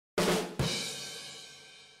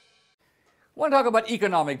want to talk about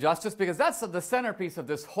economic justice because that's the centerpiece of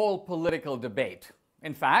this whole political debate.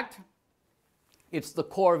 In fact, it's the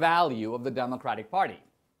core value of the Democratic Party.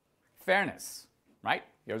 Fairness, right?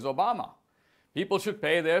 Here's Obama. People should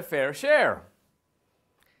pay their fair share.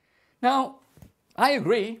 Now, I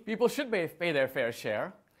agree, people should pay their fair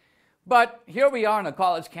share, but here we are on a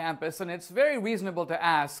college campus and it's very reasonable to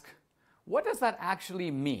ask, what does that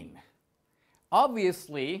actually mean?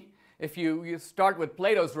 Obviously, if you start with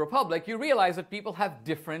Plato's Republic, you realize that people have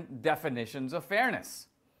different definitions of fairness.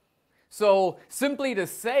 So simply to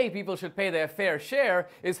say people should pay their fair share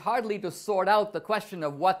is hardly to sort out the question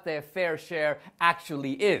of what their fair share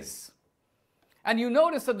actually is. And you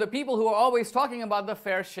notice that the people who are always talking about the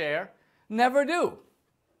fair share never do.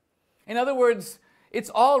 In other words, it's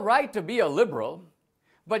all right to be a liberal,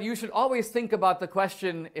 but you should always think about the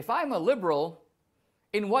question, if I'm a liberal,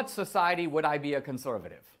 in what society would I be a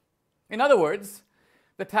conservative? In other words,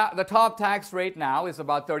 the top tax rate now is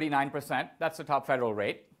about 39%. That's the top federal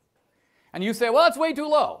rate. And you say, well, it's way too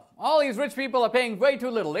low. All these rich people are paying way too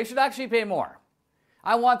little. They should actually pay more.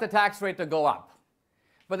 I want the tax rate to go up.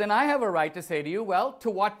 But then I have a right to say to you, well, to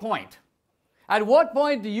what point? At what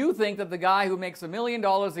point do you think that the guy who makes $1 million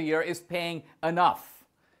a year is paying enough?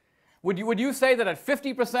 Would you say that at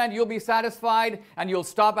 50% you'll be satisfied and you'll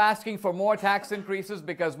stop asking for more tax increases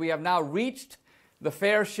because we have now reached the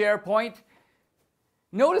fair share point?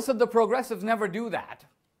 Notice that the progressives never do that.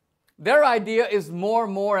 Their idea is more,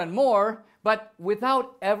 more, and more, but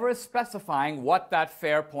without ever specifying what that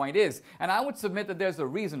fair point is. And I would submit that there's a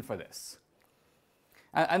reason for this.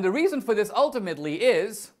 And the reason for this ultimately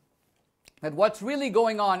is that what's really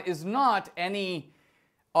going on is not any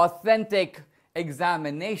authentic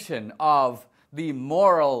examination of the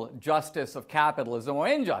moral justice of capitalism or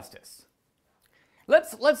injustice.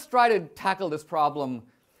 Let's try to tackle this problem,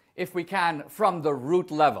 if we can, from the root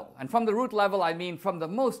level. And from the root level, I mean from the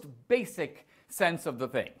most basic sense of the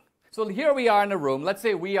thing. So here we are in a room. Let's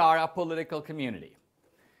say we are a political community.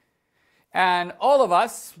 And all of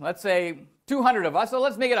us, let's say 200 of us, so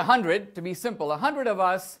let's make it 100 to be simple. 100 of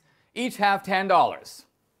us each have $10.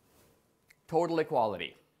 Total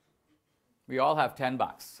equality. We all have 10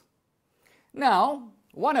 bucks. Now,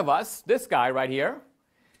 one of us, this guy right here,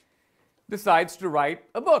 decides to write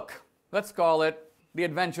a book. Let's call it The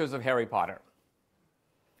Adventures of Harry Potter.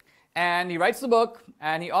 And he writes the book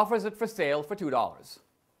and he offers it for sale for $2.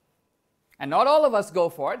 And not all of us go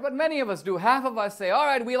for it, but many of us do. Half of us say, all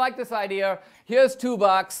right, we like this idea. Here's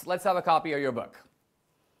 $2. Let's have a copy of your book.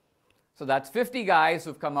 So that's 50 guys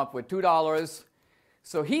who've come up with $2.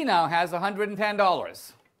 So he now has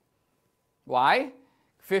 $110. Why?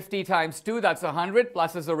 50 times 2, that's 100,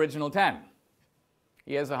 plus his original 10.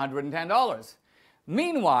 He has $110.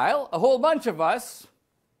 Meanwhile, a whole bunch of us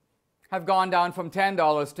have gone down from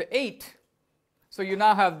 $10 to $8. So you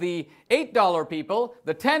now have the $8 people,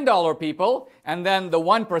 the $10 people, and then the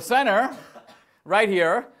 1%er right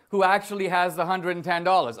here who actually has the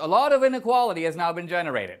 $110. A lot of inequality has now been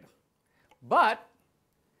generated. But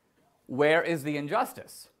where is the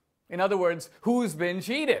injustice? In other words, who's been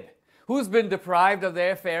cheated? Who's been deprived of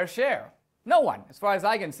their fair share? No one, as far as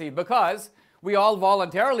I can see, because we all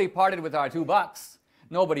voluntarily parted with our $2.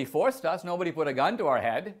 Nobody forced us. Nobody put a gun to our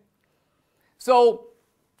head. So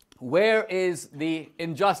where is the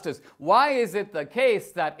injustice? Why is it the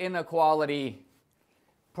case that inequality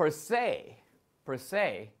per se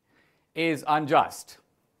is unjust?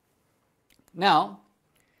 Now,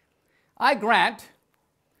 I grant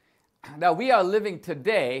that we are living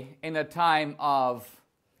today in a time of,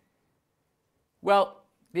 well,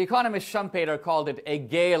 the economist Schumpeter called it a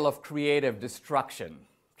gale of creative destruction.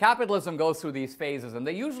 Capitalism goes through these phases, and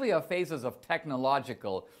they usually are phases of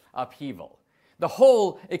technological upheaval. The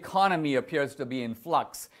whole economy appears to be in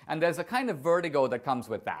flux, and there's a kind of vertigo that comes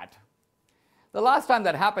with that. The last time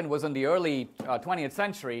that happened was in the early 20th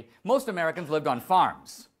century. Most Americans lived on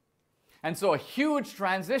farms. And so a huge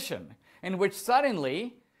transition in which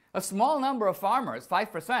suddenly a small number of farmers,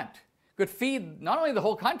 5%, could feed not only the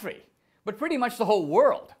whole country, but pretty much the whole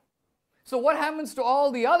world. So what happens to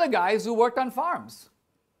all the other guys who worked on farms?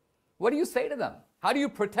 What do you say to them? How do you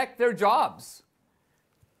protect their jobs?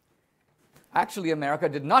 Actually, America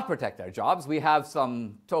did not protect their jobs. We have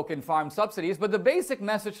some token farm subsidies, but the basic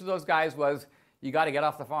message to those guys was, you got to get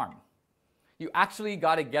off the farm. You actually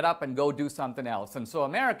got to get up and go do something else. And so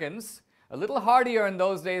Americans, a little hardier in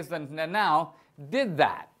those days than now, did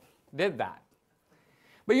that.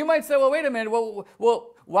 But you might say, well, wait a minute,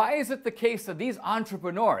 well, why is it the case that these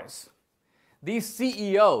entrepreneurs, these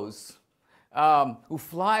CEOs, who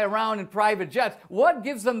fly around in private jets, what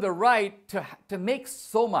gives them the right to make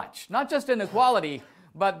so much? Not just inequality,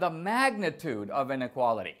 but the magnitude of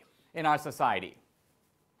inequality in our society.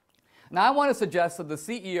 Now, I want to suggest that the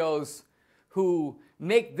CEOs who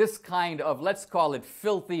make this kind of, let's call it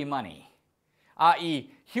filthy money,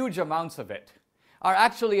 i.e. huge amounts of it, are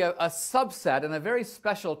actually a subset and a very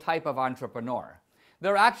special type of entrepreneur.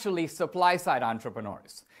 They're actually supply-side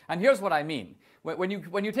entrepreneurs. And here's what I mean. When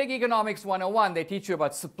you take Economics 101, they teach you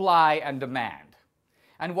about supply and demand.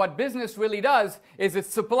 And what business really does is it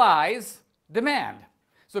supplies demand.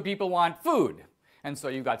 So people want food. And so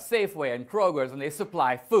you've got Safeway and Kroger's, and they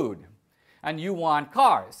supply food. And you want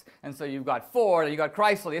cars. And so you've got Ford and you've got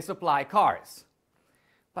Chrysler, they supply cars.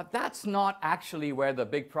 But that's not actually where the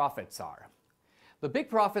big profits are. The big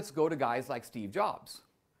profits go to guys like Steve Jobs.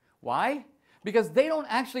 Why? Because they don't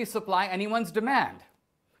actually supply anyone's demand.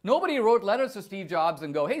 Nobody wrote letters to Steve Jobs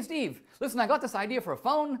and go, hey Steve, listen, I got this idea for a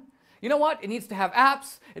phone. You know what? It needs to have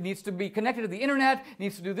apps. It needs to be connected to the internet. It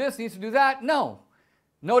needs to do this, it needs to do that. No.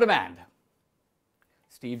 No demand.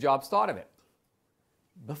 Steve Jobs thought of it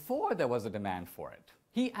before there was a demand for it.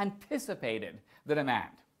 He anticipated the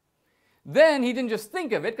demand. Then he didn't just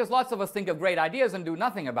think of it, because lots of us think of great ideas and do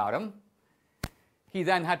nothing about them. He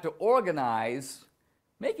then had to organize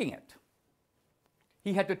making it.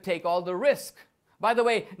 He had to take all the risk. By the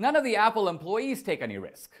way, none of the Apple employees take any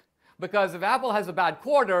risk. Because if Apple has a bad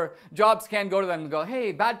quarter, Jobs can't go to them and go,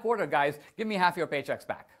 hey, bad quarter, guys, give me half your paychecks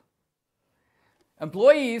back.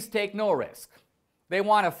 Employees take no risk. They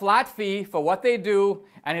want a flat fee for what they do,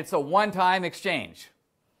 and it's a one-time exchange.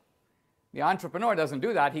 The entrepreneur doesn't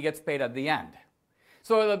do that. He gets paid at the end.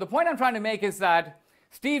 So the point I'm trying to make is that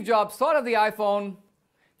Steve Jobs thought of the iPhone,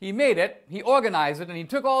 he made it, he organized it, and he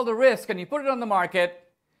took all the risk and he put it on the market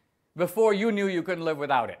before you knew you couldn't live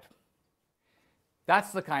without it.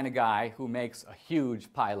 That's the kind of guy who makes a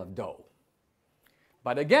huge pile of dough.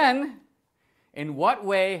 But again, in what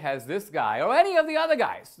way has this guy, or any of the other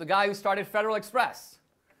guys, the guy who started Federal Express,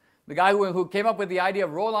 the guy who came up with the idea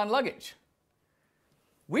of roll-on luggage,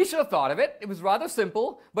 we should have thought of it. It was rather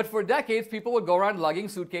simple, but for decades people would go around lugging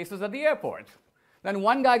suitcases at the airport. Then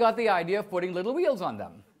one guy got the idea of putting little wheels on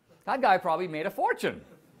them. That guy probably made a fortune.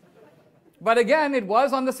 But again, it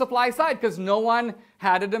was on the supply side because no one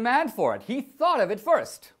had a demand for it. He thought of it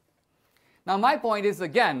first. Now my point is,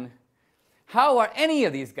 again, how are any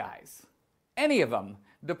of these guys, any of them,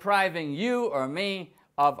 depriving you or me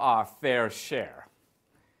of our fair share?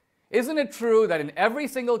 Isn't it true that in every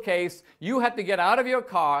single case, you had to get out of your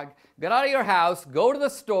car, get out of your house, go to the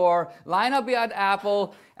store, line up at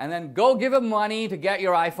Apple, and then go give them money to get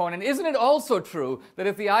your iPhone? And isn't it also true that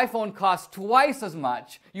if the iPhone cost twice as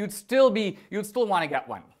much, you'd still want to get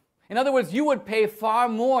one? In other words, you would pay far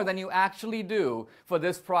more than you actually do for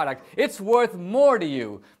this product. It's worth more to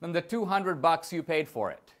you than the $200 you paid for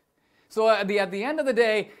it. So at the end of the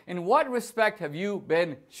day, in what respect have you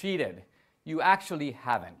been cheated? You actually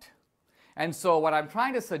haven't. And so what I'm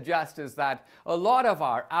trying to suggest is that a lot of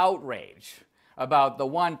our outrage about the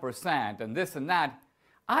 1% and this and that,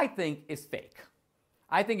 I think is fake.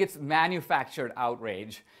 I think it's manufactured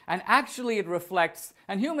outrage. And actually it reflects,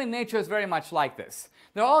 and human nature is very much like this.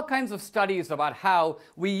 There are all kinds of studies about how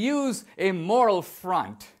we use a moral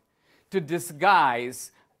front to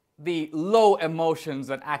disguise the low emotions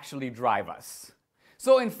that actually drive us.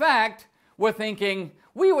 So in fact, we're thinking,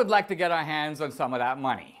 we would like to get our hands on some of that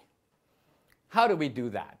money. How do we do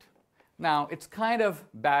that? Now, it's kind of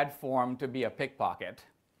bad form to be a pickpocket.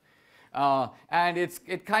 And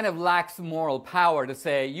it kind of lacks moral power to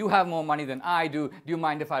say, you have more money than I do. Do you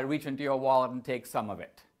mind if I reach into your wallet and take some of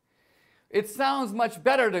it? It sounds much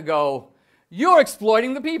better to go, you're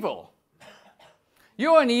exploiting the people.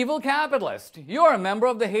 You're an evil capitalist. You're a member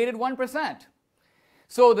of the hated 1%.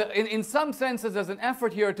 So in some senses, there's an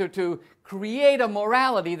effort here to create a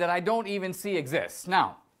morality that I don't even see exists.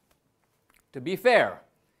 Now, to be fair,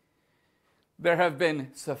 there have been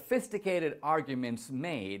sophisticated arguments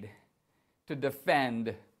made to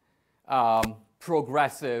defend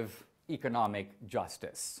progressive economic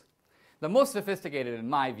justice. The most sophisticated, in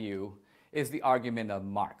my view, is the argument of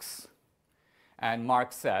Marx. And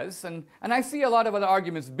Marx says, and I see a lot of other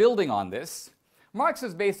arguments building on this,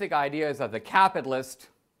 Marx's basic idea is that the capitalist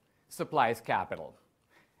supplies capital.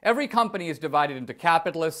 Every company is divided into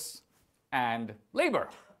capitalists and labor.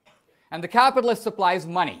 And the capitalist supplies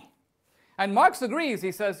money. And Marx agrees.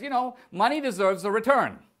 He says, you know, money deserves a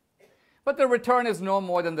return. But the return is no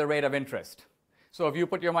more than the rate of interest. So if you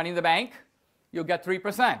put your money in the bank, you'll get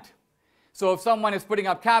 3%. So if someone is putting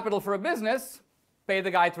up capital for a business, pay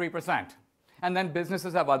the guy 3%. And then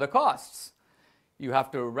businesses have other costs. You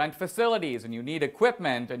have to rent facilities, and you need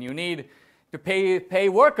equipment, and you need to pay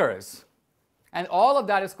workers. And all of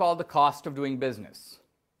that is called the cost of doing business.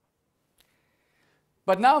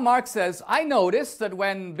 But now Marx says, I notice that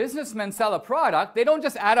when businessmen sell a product, they don't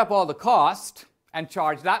just add up all the cost and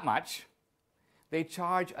charge that much. They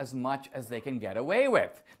charge as much as they can get away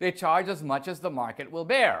with. They charge as much as the market will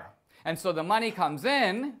bear. And so the money comes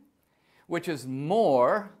in, which is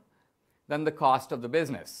more than the cost of the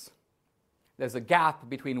business. There's a gap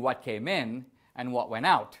between what came in and what went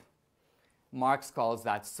out. Marx calls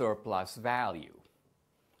that surplus value.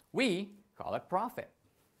 We call it profit.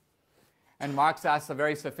 And Marx asks a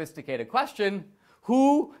very sophisticated question: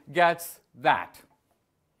 who gets that?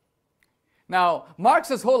 Now,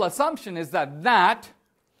 Marx's whole assumption is that that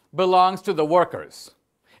belongs to the workers.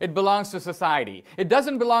 It belongs to society. It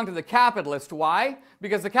doesn't belong to the capitalist. Why?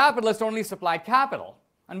 Because the capitalist only supplied capital,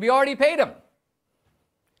 and we already paid him.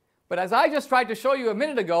 But as I just tried to show you a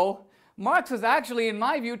minute ago, Marx is actually, in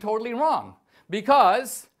my view, totally wrong.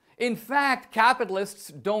 Because, in fact, capitalists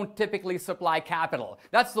don't typically supply capital.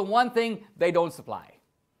 That's the one thing they don't supply.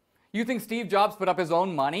 You think Steve Jobs put up his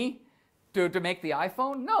own money to make the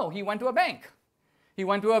iPhone? No, he went to a bank. He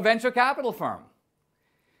went to a venture capital firm.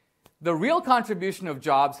 The real contribution of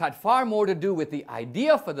Jobs had far more to do with the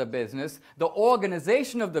idea for the business, the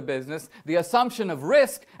organization of the business, the assumption of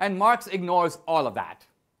risk, and Marx ignores all of that.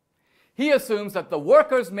 He assumes that the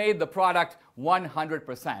workers made the product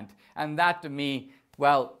 100%, and that to me,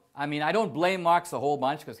 well, I mean, I don't blame Marx a whole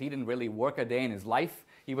bunch because he didn't really work a day in his life.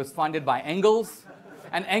 He was funded by Engels,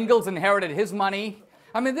 and Engels inherited his money.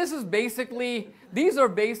 I mean, these are basically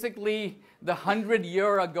the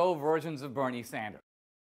 100-year-ago versions of Bernie Sanders.